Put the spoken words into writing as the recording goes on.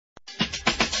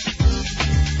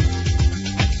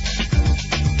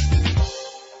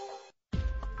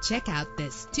Check out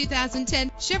this 2010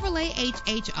 Chevrolet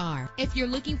HHR. If you're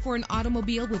looking for an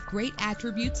automobile with great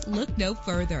attributes, look no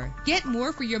further. Get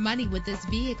more for your money with this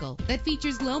vehicle that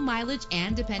features low mileage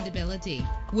and dependability.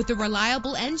 With a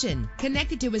reliable engine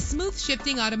connected to a smooth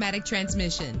shifting automatic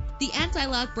transmission, the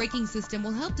anti-lock braking system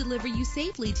will help deliver you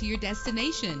safely to your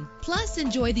destination. Plus,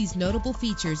 enjoy these notable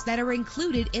features that are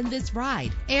included in this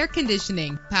ride: air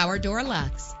conditioning, power door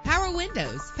locks, power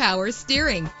windows, power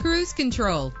steering, cruise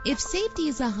control. If safety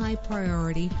is a high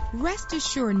priority, rest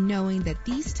assured knowing that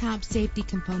these top safety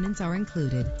components are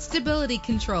included: stability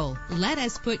control. Let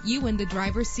us put you in the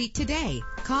driver's seat today.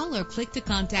 Call or click to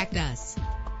contact us.